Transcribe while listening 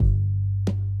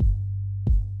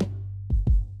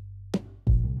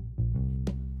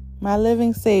My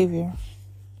living Savior,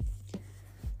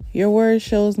 your word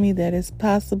shows me that it's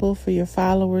possible for your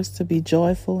followers to be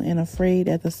joyful and afraid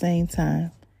at the same time.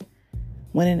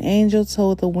 When an angel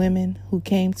told the women who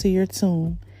came to your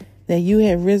tomb that you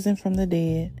had risen from the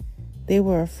dead, they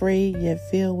were afraid yet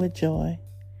filled with joy.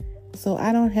 So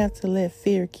I don't have to let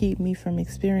fear keep me from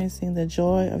experiencing the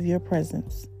joy of your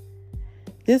presence.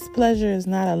 This pleasure is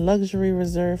not a luxury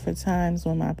reserved for times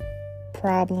when my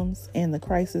problems and the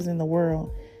crisis in the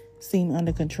world seem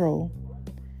under control.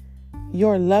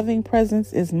 Your loving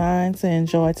presence is mine to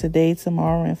enjoy today,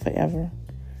 tomorrow, and forever.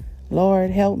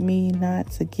 Lord, help me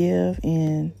not to give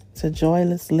in to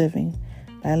joyless living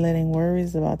by letting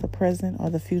worries about the present or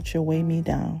the future weigh me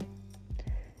down.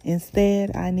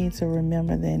 Instead, I need to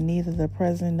remember that neither the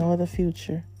present nor the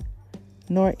future,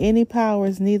 nor any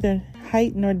powers, neither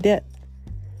height nor depth,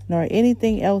 nor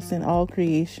anything else in all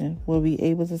creation will be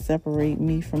able to separate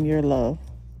me from your love.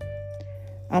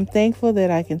 I'm thankful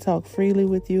that I can talk freely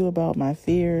with you about my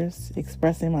fears,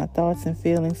 expressing my thoughts and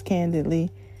feelings candidly.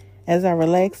 As I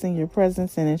relax in your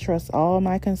presence and entrust all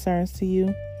my concerns to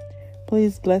you,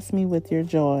 please bless me with your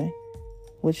joy,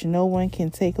 which no one can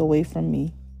take away from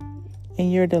me.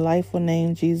 In your delightful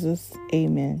name, Jesus,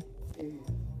 amen.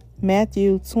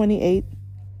 Matthew 28,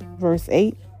 verse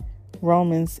 8,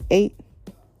 Romans 8,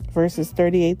 verses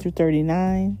 38 through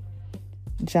 39,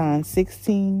 John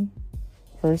 16,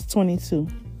 verse 22.